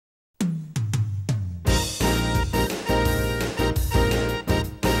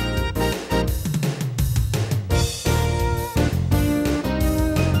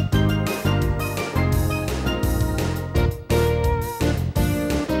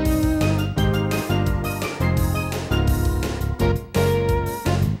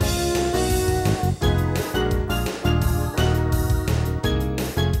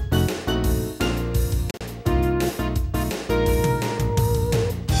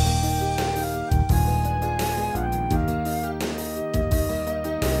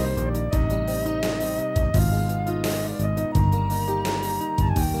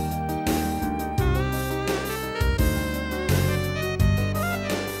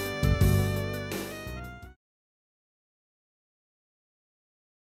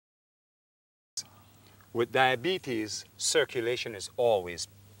with diabetes, circulation is always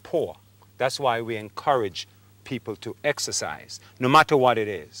poor. That's why we encourage people to exercise, no matter what it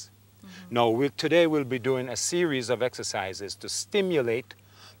is. Now, today we'll be doing a series of exercises to stimulate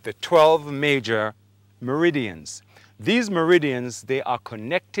the 12 major meridians. These meridians, they are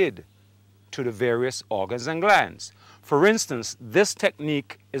connected to the various organs and glands. For instance, this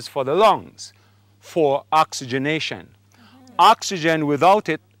technique is for the lungs, for oxygenation. Oxygen, without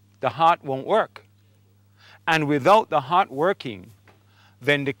it, the heart won't work. And without the heart working,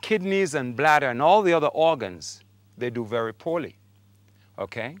 then the kidneys and bladder and all the other organs, they do very poorly.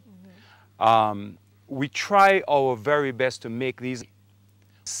 Okay? We try our very best to make these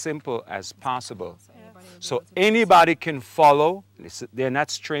simple as possible. So anybody can follow. They're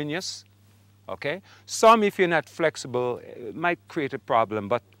not strenuous. Okay? Some, if you're not flexible, it might create a problem,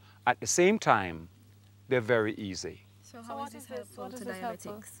 but at the same time, they're very easy. So how is this helpful to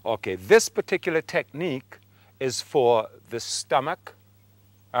diabetics? Okay, this particular technique is for the stomach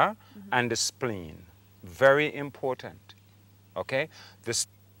and the spleen. Very important. Okay? The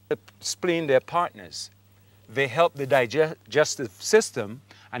spleen, they're partners. They help the digestive system,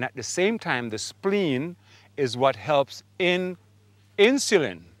 and at the same time, the spleen is what helps in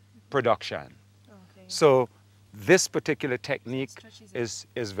insulin production. Okay. So this particular technique is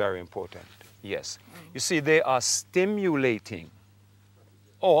very important. Yes. You see, they are stimulating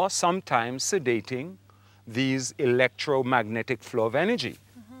or sometimes sedating these electromagnetic flow of energy.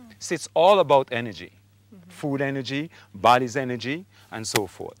 See, it's all about energy. Food energy, body's energy, and so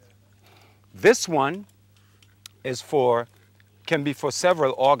forth. This one is can be for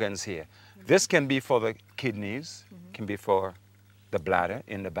several organs here. This can be for the kidneys, can be for the bladder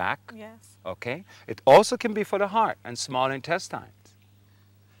in the back. Yes. Okay? It also can be for the heart and small intestines.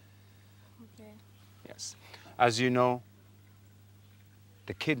 Okay. Yes. As you know,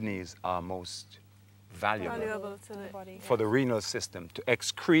 the kidneys are most valuable to the body. for the renal system to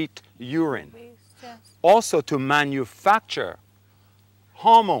excrete urine. Yes. Also to manufacture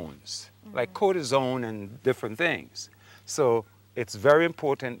hormones like cortisone and different things. So it's very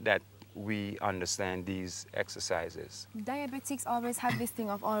important that we understand these exercises. Diabetics always have this thing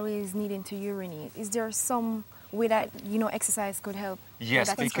of always needing to urinate. Is there some way that, you know, exercise could help?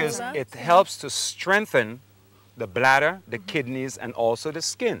 Yes, because it helps to strengthen the bladder, the kidneys, and also the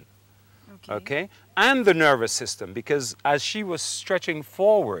skin. Okay? And the nervous system, because as she was stretching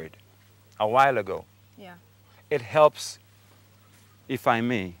forward a while ago, it helps, if I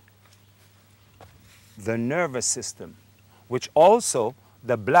may, the nervous system, which also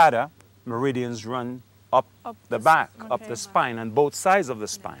the bladder meridians run up the back, up the spine, and both sides of the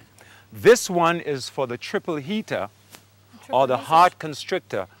spine. This one is for the triple heater or the heart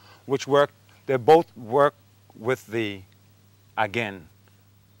constrictor, which they both work with the, again,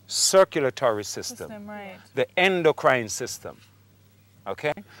 circulatory system, the endocrine system.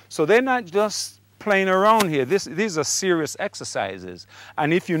 Okay? So they're not just playing around here. These are serious exercises.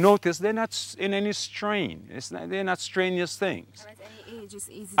 And if you notice, they're not in any strain. They're not strenuous things. At any age, it's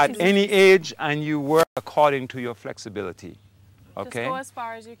easy at any age, and you work according to your flexibility. Okay? Just go as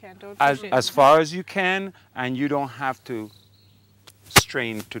far as you can. Don't push it. As far as you can, and you don't have to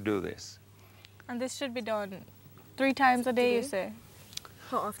strain to do this. And this should be done 3 times a day, you say?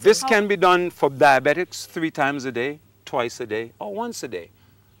 How often? This can be done for diabetics 3 times a day, twice a day, or once a day.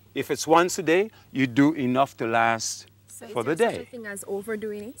 If it's once a day, you do enough to last for the day. Is there such a thing as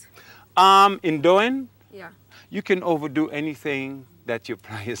overdoing it? In doing, Yeah. you can overdo anything that you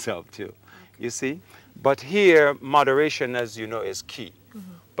apply yourself to, you see? But here, moderation, as you know, is key.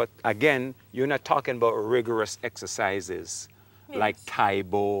 But again, you're not talking about rigorous exercises like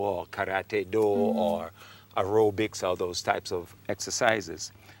Taibo or Karate Do or aerobics or those types of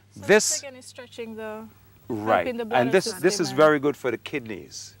exercises. So this again is stretching the right, the and this is very good for the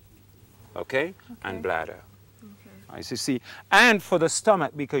kidneys, okay, and bladder. As you see, and for the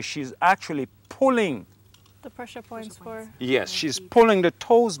stomach, because she's actually pulling the pressure points for. Yes, she's pulling the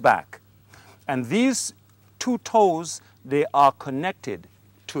toes back, and these 2 toes, they are connected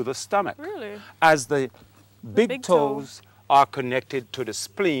to the stomach. Really? As the big toe. toes are connected to the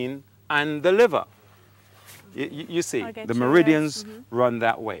spleen and the liver. You see, the meridians run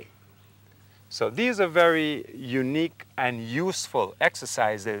that way. So these are very unique and useful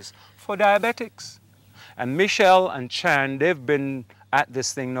exercises for diabetics. And Michelle and Chan, they've been at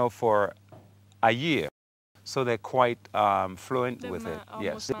this thing now for a year. So they're quite fluent with it.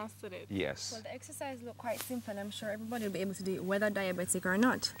 Yes. Mastered it. Yes. Well, the exercise look quite simple. I'm sure everybody will be able to do it, whether diabetic or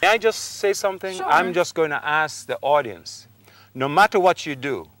not. May I just say something? Sure. I'm just going to ask the audience, no matter what you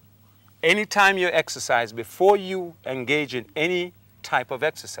do, anytime you exercise, before you engage in any type of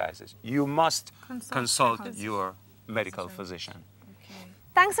exercises, you must consult Consult your medical physician.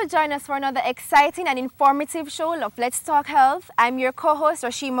 Thanks for joining us for another exciting and informative show of Let's Talk Health. I'm your co-host,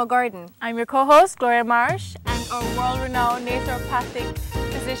 Rashima Gordon. I'm your co-host, Gloria Marsh, and our world-renowned naturopathic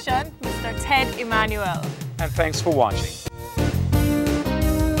physician, Mr. Ted Emanuel. And thanks for watching.